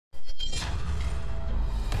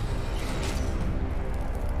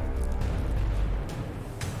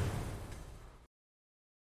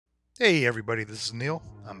Hey everybody, this is Neil.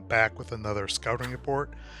 I'm back with another scouting report,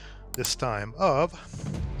 this time of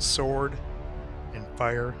Sword and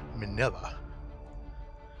Fire Manila.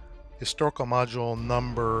 Historical module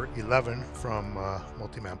number 11 from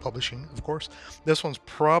Multiman Publishing, of course. This one's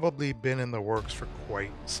probably been in the works for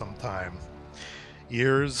quite some time.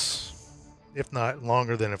 Years, if not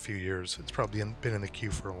longer than a few years. It's probably been in the queue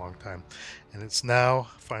for a long time. And it's now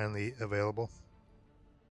finally available.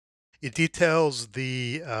 It details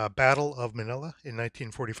the Battle of Manila in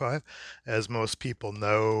 1945. As most people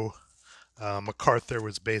know, MacArthur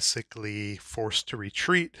was basically forced to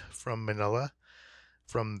retreat from Manila,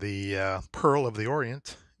 from the Pearl of the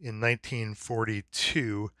Orient in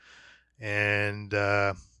 1942. And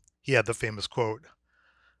he had the famous quote,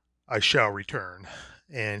 "I shall return."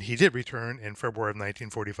 And he did return in February of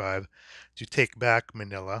 1945 to take back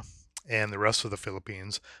Manila and the rest of the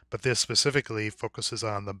Philippines, but this specifically focuses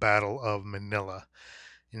on the Battle of Manila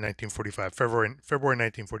in 1945, February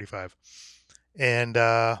 1945. And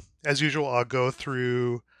as usual, I'll go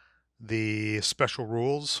through the special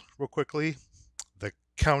rules real quickly, the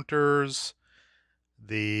counters,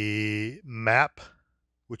 the map,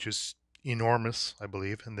 which is enormous, I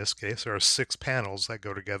believe, in this case. There are 6 panels that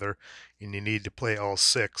go together, and you need to play all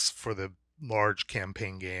 6 for the large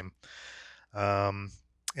campaign game.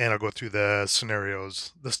 And I'll go through the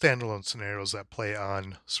scenarios, the standalone scenarios that play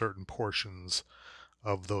on certain portions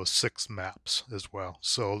of those 6 maps as well.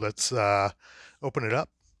 So let's open it up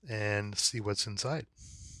and see what's inside.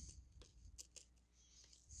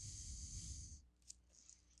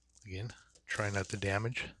 Again, try not to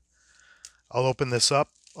damage. I'll open this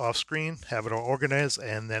up off screen, have it all organized,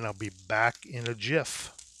 and then I'll be back in a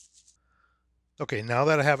jiff. Okay, now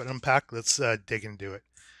that I have it unpacked, let's dig into it.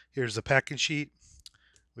 Here's the packing sheet.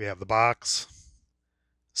 We have the box,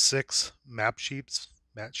 6 map sheets,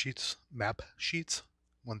 1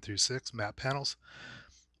 through 6 map panels,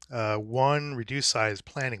 1 reduced size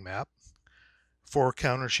planning map, 4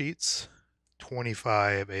 counter sheets,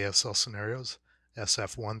 25 ASL scenarios,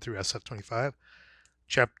 SF1 through SF25.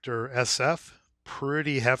 Chapter SF,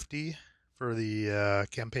 pretty hefty for the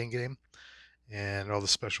campaign game, and all the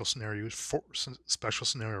special scenarios, special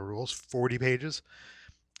scenario rules, 40 pages,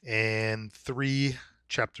 and 3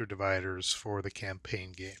 chapter dividers for the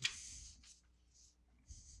campaign game.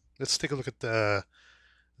 Let's take a look at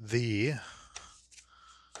the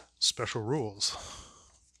special rules.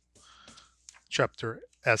 Chapter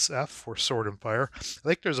SF for Sword and Fire. I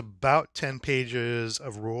think there's about 10 pages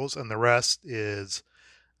of rules, and the rest is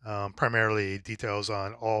primarily details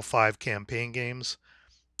on all 5 campaign games,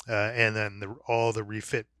 and then all the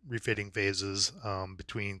refitting phases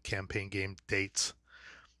between campaign game dates.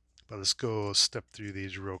 But let's go step through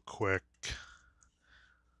these real quick.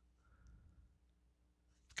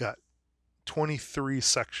 Got 23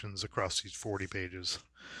 sections across these 40 pages.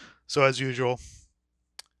 So as usual,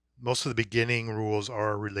 most of the beginning rules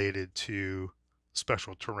are related to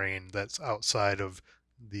special terrain that's outside of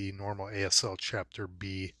the normal ASL Chapter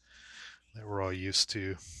B that we're all used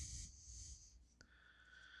to.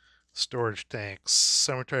 Storage tanks,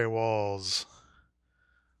 cemetery walls,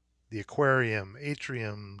 the aquarium,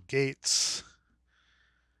 atrium, gates,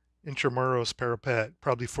 intramuros parapet.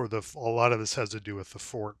 Probably for a lot of this has to do with the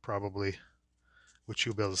fort, probably, which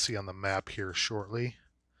you'll be able to see on the map here shortly.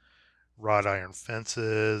 Wrought iron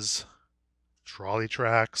fences, trolley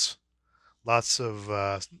tracks, lots of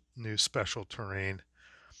new special terrain.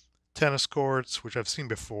 Tennis courts, which I've seen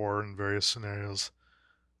before in various scenarios.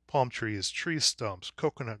 Palm trees, tree stumps,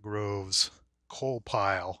 coconut groves, coal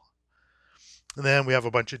pile. And then we have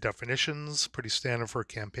a bunch of definitions, pretty standard for a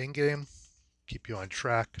campaign game. Keep you on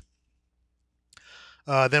track.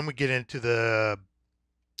 Then we get into the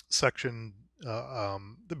section,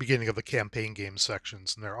 the beginning of the campaign game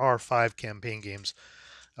sections. And there are 5 campaign games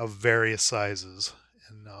of various sizes.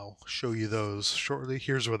 And I'll show you those shortly.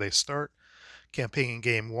 Here's where they start. Campaign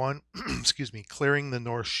game 1, excuse me, Clearing the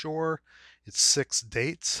North Shore. It's 6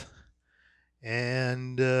 dates.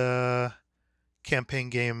 And campaign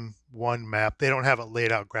game 1 map. They don't have it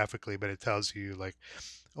laid out graphically, but it tells you like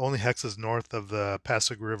only hexes north of the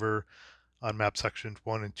Pasig River on map sections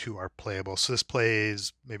 1 and 2 are playable. So this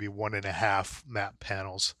plays maybe 1.5 map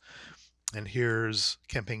panels. And here's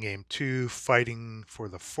campaign game 2, Fighting for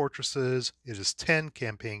the Fortresses. It is 10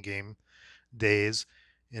 campaign game days,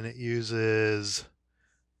 and it uses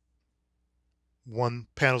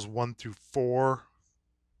panels 1 through 4,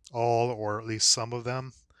 all or at least some of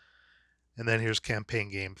them. And then here's campaign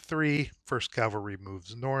game 3, First Cavalry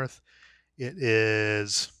moves north.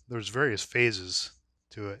 There's various phases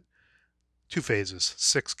to it. 2 phases,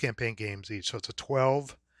 6 campaign games each. So it's a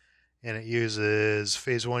 12 and it uses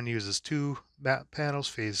phase one uses 2 map panels.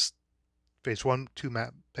 Phase one 2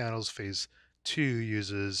 map panels. Phase two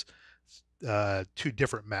uses 2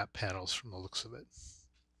 different map panels from the looks of it.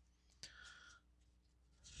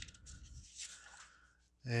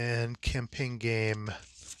 And campaign game.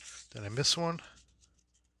 Did I miss one?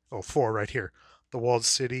 Oh, 4 right here. The Walled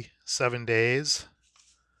City, 7 days.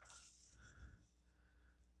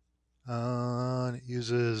 It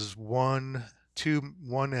uses 1, 2,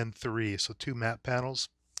 1, and 3, so 2 map panels.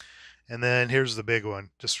 And then here's the big one: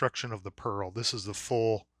 Destruction of the Pearl. This is the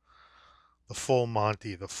full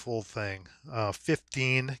Monty, the full thing.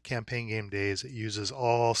 15 campaign game days. It uses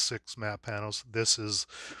all 6 map panels. This is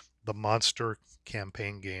the monster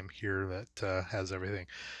campaign game here that has everything.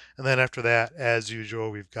 And then after that, as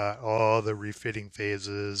usual, we've got all the refitting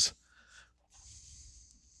phases,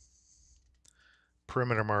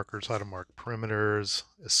 perimeter markers, how to mark perimeters,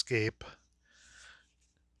 escape.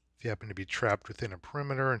 If you happen to be trapped within a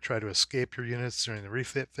perimeter and try to escape your units during the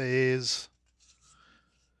refit phase,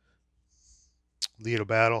 lead a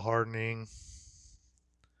battle hardening,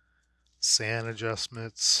 sand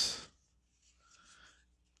adjustments.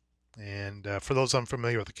 And for those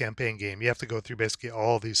unfamiliar with the campaign game, you have to go through basically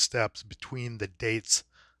all these steps between the dates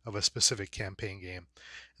of a specific campaign game.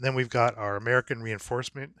 And then we've got our American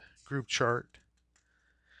reinforcement group chart.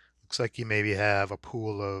 Looks like you maybe have a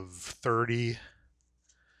pool of 30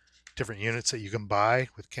 different units that you can buy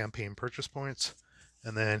with campaign purchase points.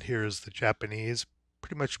 And then here's the Japanese,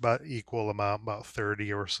 pretty much about equal amount, about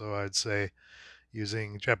 30 or so, I'd say,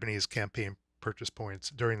 using Japanese campaign purchase points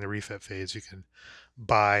during the refit phase. You can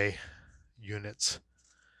buy units.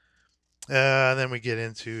 And then we get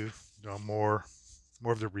into more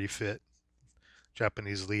of the refit,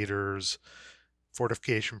 Japanese leaders,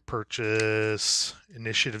 fortification purchase,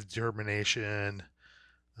 initiative determination.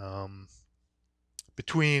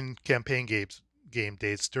 Between campaign game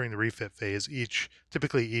dates during the refit phase,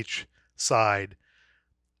 typically each side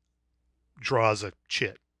draws a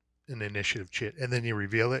chit, an initiative chit, and then you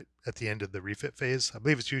reveal it at the end of the refit phase. I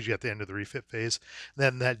believe it's usually at the end of the refit phase.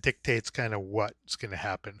 Then that dictates kind of what's going to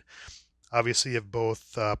happen. Obviously, if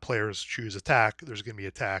both players choose attack, there's going to be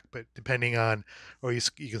attack. But depending on,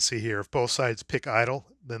 you can see here, if both sides pick idle,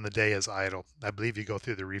 then the day is idle. I believe you go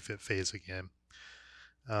through the refit phase again.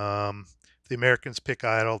 If the Americans pick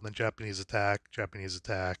idle, then Japanese attack,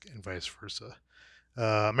 and vice versa.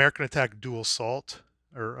 American attack dual assault,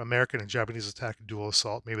 or American and Japanese attack dual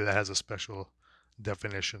assault. Maybe that has a special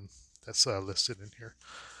definition that's listed in here.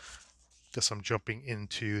 Guess I'm jumping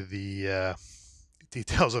into the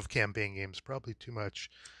details of campaign games, probably too much.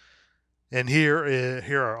 And here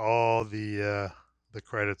are all the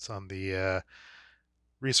credits on the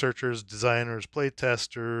researchers, designers,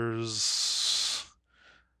 playtesters,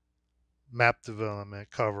 map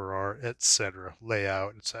development, cover art, etc.,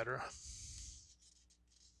 layout, etc.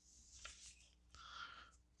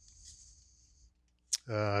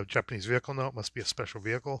 Japanese vehicle note must be a special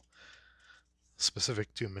vehicle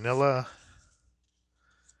specific to Manila.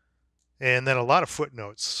 And then a lot of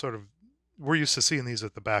footnotes, sort of, we're used to seeing these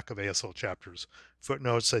at the back of ASL chapters.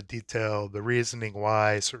 Footnotes that detail the reasoning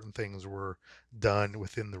why certain things were done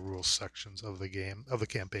within the rules sections of the game, of the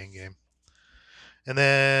campaign game. And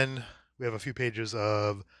then we have a few pages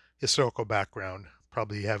of historical background,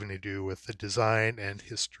 probably having to do with the design and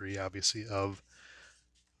history, obviously, of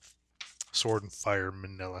Sword and Fire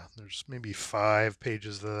Manila. There's maybe 5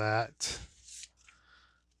 pages of that.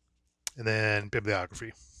 And then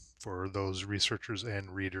bibliography for those researchers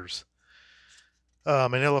and readers.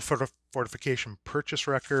 Manila fortification purchase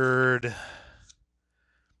record.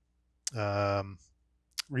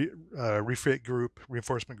 Refit group,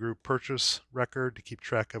 reinforcement group purchase record to keep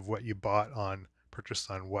track of what you purchased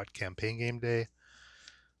on what campaign game day.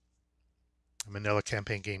 A Manila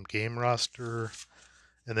campaign game roster,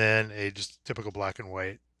 and then a just typical black and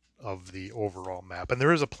white of the overall map. And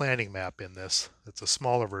there is a planning map in this. It's a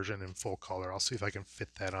smaller version in full color. I'll see if I can fit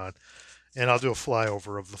that on. And I'll do a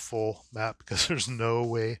flyover of the full map because there's no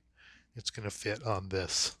way it's going to fit on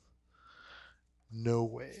this. No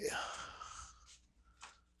way.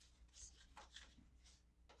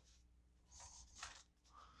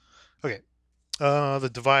 Okay.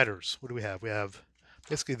 The dividers. What do we have? We have,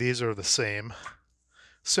 basically these are the same.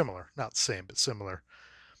 Similar. Not the same, but similar.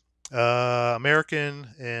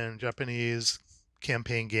 American and Japanese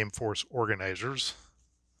campaign game force organizers.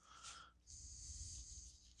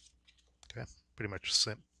 Okay, pretty much the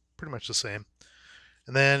same. Pretty much the same.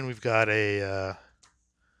 And then we've got a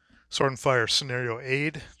Sword and Fire scenario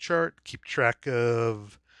aid chart. Keep track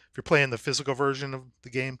of if you're playing the physical version of the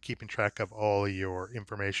game, keeping track of all your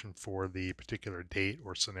information for the particular date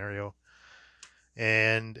or scenario,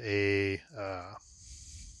 and a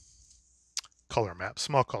color map,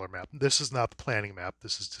 small color map. This is not the planning map.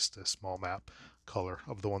 This is just a small map color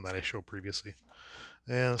of the one that I showed previously.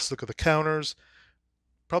 And let's look at the counters.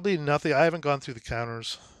 Probably nothing. I haven't gone through the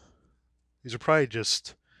counters. These are probably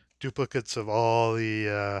just duplicates of all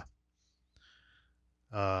the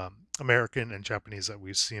American and Japanese that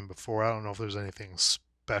we've seen before. I don't know if there's anything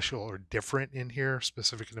special or different in here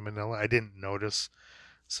specific to Manila. I didn't notice.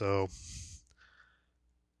 So,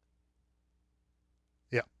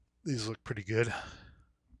 yeah, these look pretty good.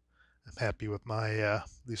 I'm happy with my, at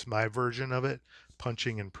least my version of it.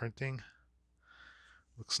 Punching and printing.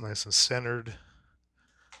 Looks nice and centered.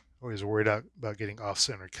 Always worried about getting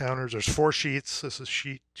off-center counters. There's 4 sheets. This is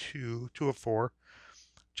sheet 2 of 4.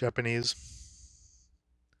 Japanese.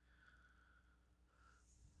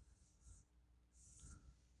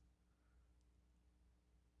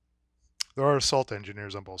 There are assault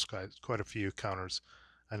engineers on both sides. Quite a few counters.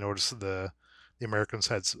 I noticed the Americans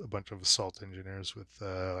had a bunch of assault engineers with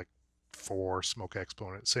like 4 smoke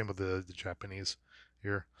exponents. Same with the Japanese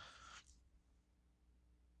here.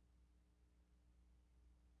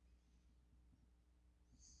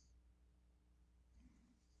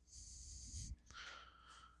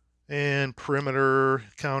 And perimeter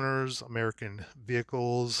counters, American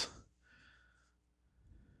vehicles.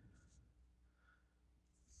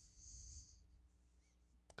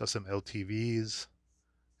 Got some LTVs.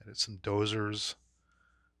 Added some dozers.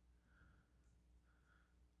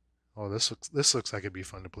 Oh, this looks like it'd be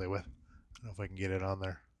fun to play with. I don't know if I can get it on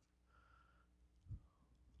there.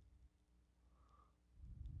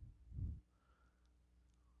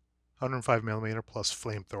 105 millimeter plus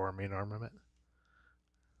flamethrower main armament.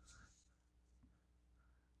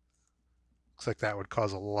 Looks like that would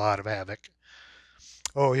cause a lot of havoc.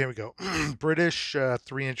 Oh, here we go. British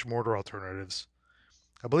 3-inch mortar alternatives.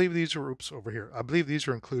 I believe these were, oops, over here. I believe these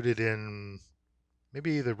were included in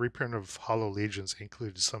maybe the reprint of Hollow Legions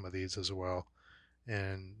included some of these as well,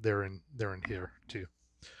 and they're in here too.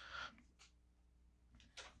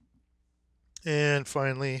 And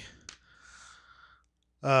finally,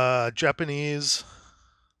 Japanese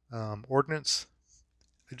ordnance.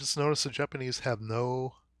 I just noticed the Japanese have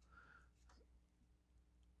no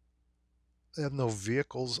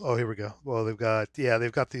vehicles. Oh, here we go. Well, they've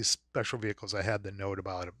got these special vehicles. I had the note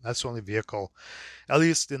about them. That's the only vehicle, at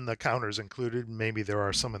least in the counters included. Maybe there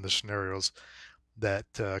are some in the scenarios that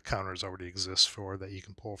counters already exist for that you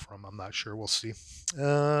can pull from. I'm not sure. We'll see.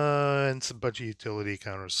 And it's a bunch of utility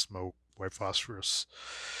counters: smoke, white phosphorus,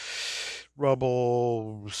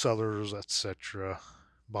 rubble, cellars, etc.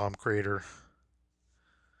 Bomb crater.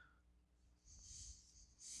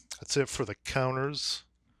 That's it for the counters.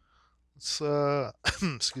 Let's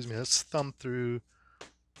excuse me. Let's thumb through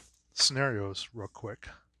scenarios real quick.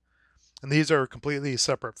 And these are completely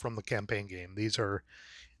separate from the campaign game. These are,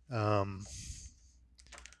 um,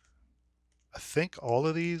 I think, all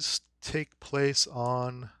of these take place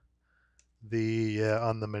on the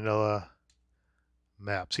Manila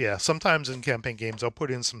maps. Yeah, sometimes in campaign games I'll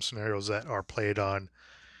put in some scenarios that are played on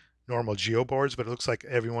normal geo boards, but it looks like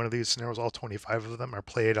every one of these scenarios, all 25 of them, are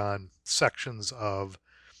played on sections of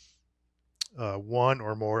one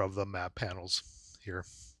or more of the map panels here.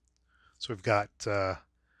 So we've got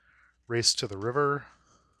Race to the River,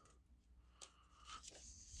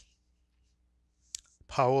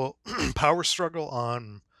 Power Struggle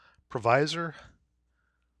on Provisor,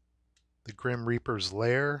 the Grim Reaper's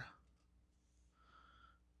Lair.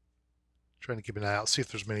 Trying to keep an eye out, see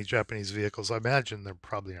if there's many Japanese vehicles. I imagine there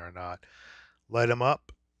probably are not. Light them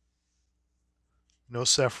up. No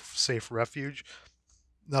safe refuge.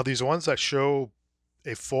 Now these ones that show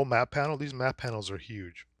a full map panel, these map panels are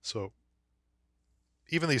huge. So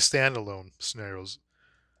even these standalone scenarios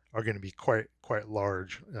are going to be quite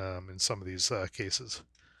large in some of these cases.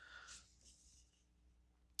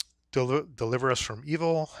 Deliver us from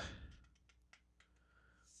evil.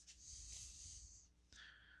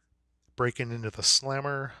 Breaking into the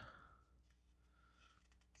slammer.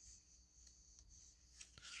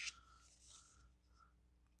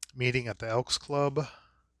 Meeting at the Elks Club.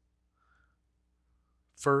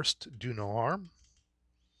 First, do no harm.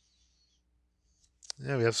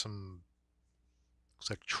 Yeah, we have some,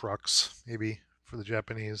 looks like trucks maybe for the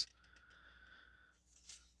Japanese.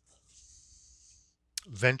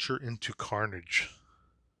 Venture into carnage.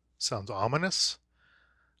 Sounds ominous.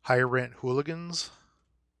 High rent hooligans.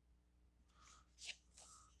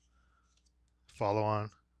 Follow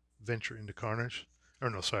on. Venture into carnage.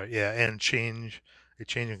 Or no, sorry. Yeah, and a change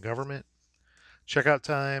in government. Checkout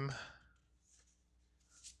time.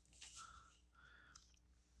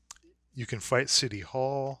 You can fight City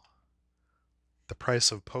Hall. The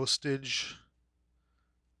price of postage.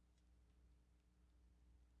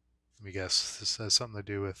 Let me guess. This has something to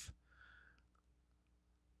do with,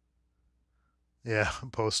 yeah,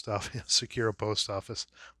 post office. Secure a post office.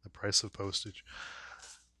 The price of postage.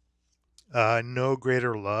 No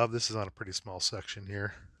greater love. This is on a pretty small section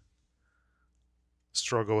here.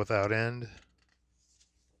 Struggle without end.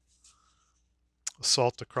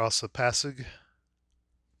 Assault across the passage.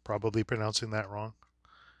 Probably pronouncing that wrong.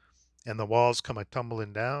 And the walls come a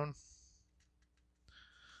tumbling down.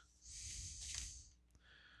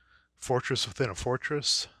 Fortress within a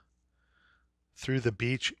fortress. Through the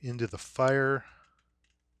beach into the fire.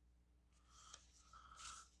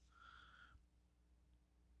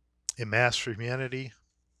 A mass for humanity.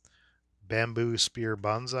 Bamboo spear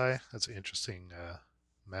bonsai. That's an interesting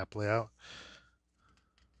map layout.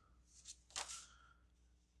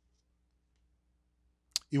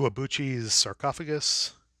 Iwabuchi's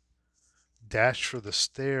sarcophagus. Dash for the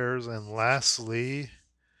stairs. And lastly,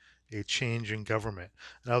 a change in government.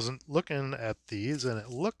 And I was looking at these, and it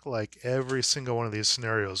looked like every single one of these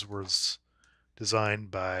scenarios was designed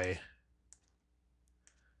by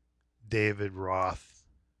David Roth.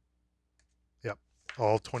 Yep,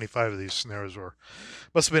 all 25 of these scenarios were.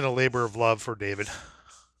 Must have been a labor of love for David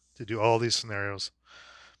to do all these scenarios.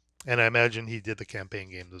 And I imagine he did the campaign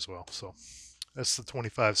games as well. So that's the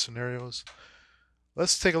 25 scenarios.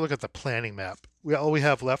 Let's take a look at the planning map. All we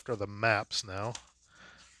have left are the maps now.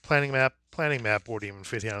 Planning map won't even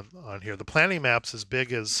fit on here. The planning map's as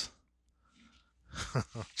big as,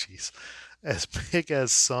 oh jeez, as big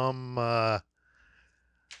as some,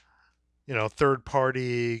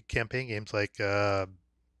 third-party campaign games like Lone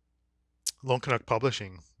Canuck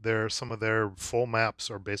Publishing. Some of their full maps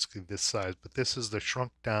are basically this size, but this is the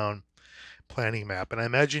shrunk-down planning map. And I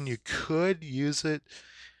imagine you could use it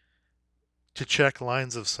to check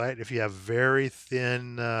lines of sight if you have very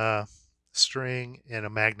thin string and a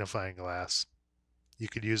magnifying glass. You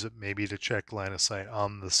could use it maybe to check line of sight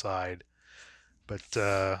on the side. But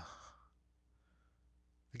I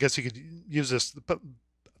guess you could use this, but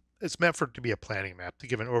it's meant for it to be a planning map to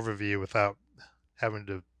give an overview without having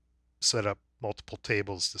to set up multiple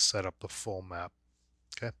tables to set up the full map.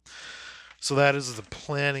 Okay, so that is the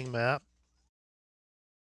planning map.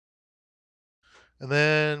 And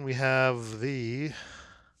then we have the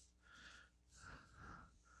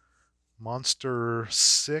Monster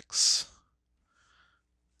 6.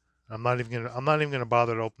 I'm not even gonna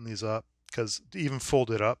bother to open these up because even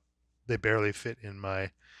folded up, they barely fit in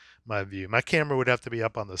my view. My camera would have to be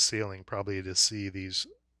up on the ceiling probably to see these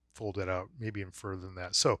folded out, maybe even further than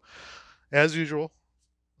that. So, as usual,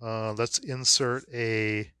 let's insert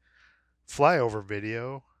a flyover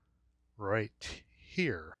video right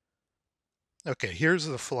here. Okay, here's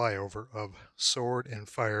the flyover of Sword and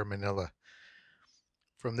Fire Manila.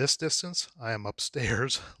 From this distance, I am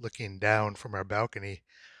upstairs looking down from our balcony.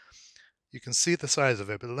 You can see the size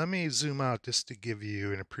of it, but let me zoom out just to give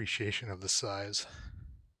you an appreciation of the size.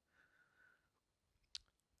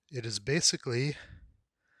 It is basically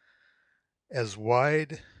as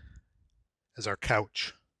wide as our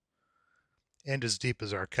couch and as deep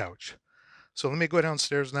as our couch. So let me go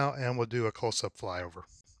downstairs now and we'll do a close-up flyover.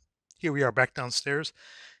 Here we are back downstairs.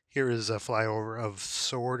 Here is a flyover of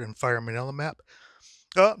Sword and Fire Manila map.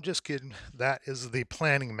 Oh, just kidding. That is the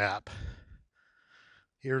planning map.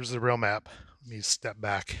 Here's the real map. Let me step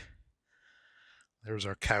back. There's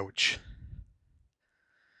our couch.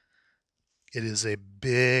 It is a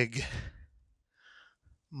big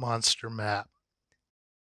monster map.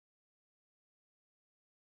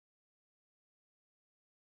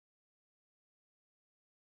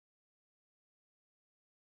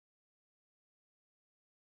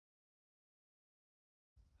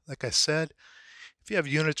 Like I said, if you have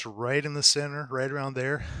units right in the center, right around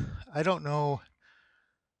there, I don't know,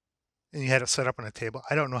 and you had it set up on a table,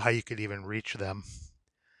 I don't know how you could even reach them.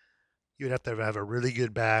 You'd have to have a really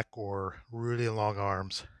good back or really long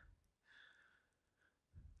arms.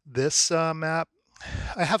 This map,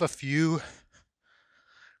 I have a few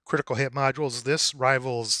critical hit modules. This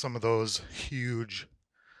rivals some of those huge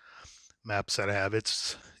maps that I have.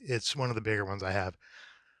 It's one of the bigger ones I have.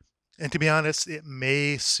 And to be honest, it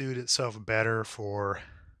may suit itself better for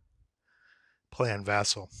playing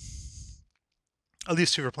Vassal. At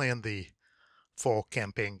least if you're playing the full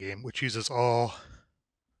campaign game, which uses all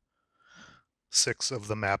 6 of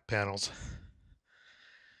the map panels.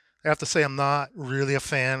 I have to say I'm not really a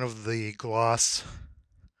fan of the gloss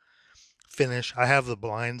finish. I have the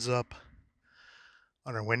blinds up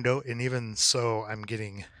on our window, and even so, I'm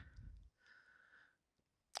getting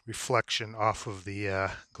reflection off of the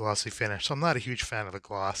glossy finish. So I'm not a huge fan of the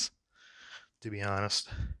gloss, to be honest.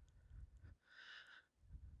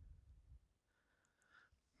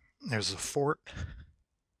 There's the Fort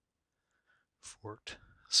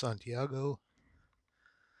Santiago.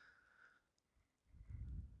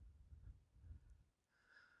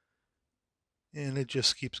 And it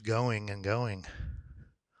just keeps going and going.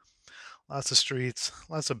 Lots of streets,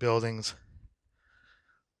 lots of buildings,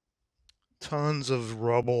 tons of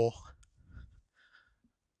rubble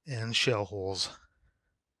and shell holes.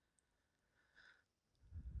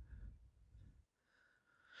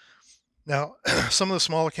 Now, some of the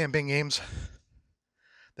smaller campaign games,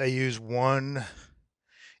 they use one,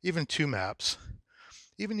 even two maps,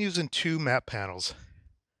 even using two map panels.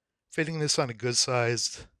 Fitting this on a good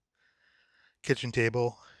sized kitchen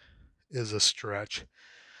table is a stretch.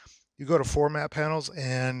 You go to four map panels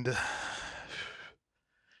and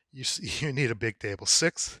you need a big table.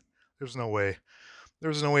 Six, there's no way.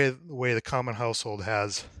 There's no way the common household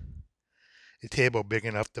has a table big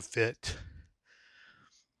enough to fit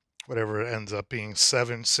whatever it ends up being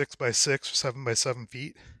 6 by 6 or 7 by 7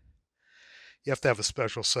 feet. You have to have a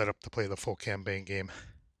special setup to play the full campaign game.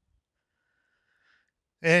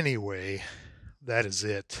 Anyway, that is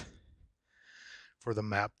it for the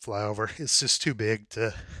map flyover. It's just too big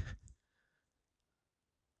to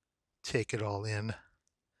take it all in.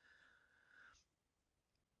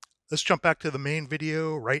 Let's jump back to the main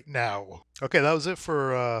video right now. Okay, that was it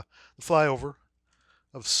for the flyover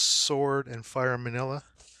of Sword and Fire Manila.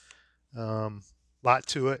 Lot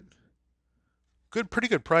to it. Pretty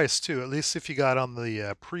good price too. At least if you got on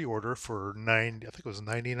the pre-order for I think it was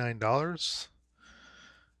 $99.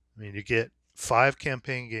 I mean, you get 5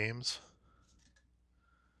 campaign games,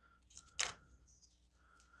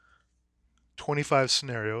 25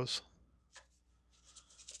 scenarios,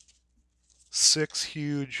 6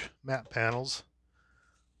 huge map panels.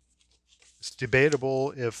 It's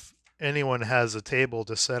debatable if anyone has a table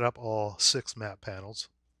to set up all 6 map panels.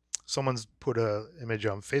 Someone's put an image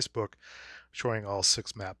on Facebook showing all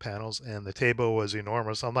 6 map panels, and the table was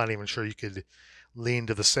enormous. I'm not even sure you could lean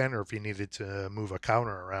to the center if you needed to move a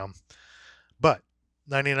counter around. But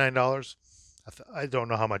 $99. I don't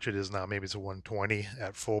know how much it is now. Maybe it's a 120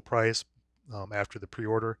 at full price after the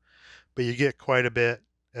pre-order. But you get quite a bit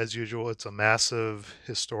as usual. It's a massive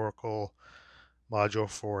historical module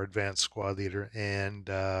for Advanced Squad Leader, and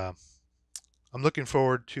I'm looking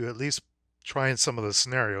forward to at least trying some of the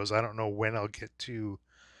scenarios. I don't know when I'll get to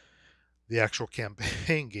the actual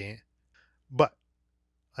campaign game, but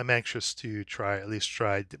I'm anxious to at least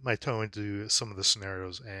try dip my toe into some of the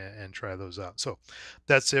scenarios and try those out. So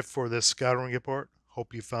that's it for this scouting report.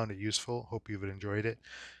 Hope you found it useful. Hope you've enjoyed it.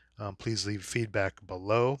 Please leave feedback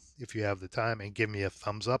below if you have the time and give me a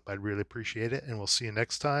thumbs up. I'd really appreciate it. And we'll see you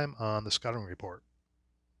next time on the scouting report.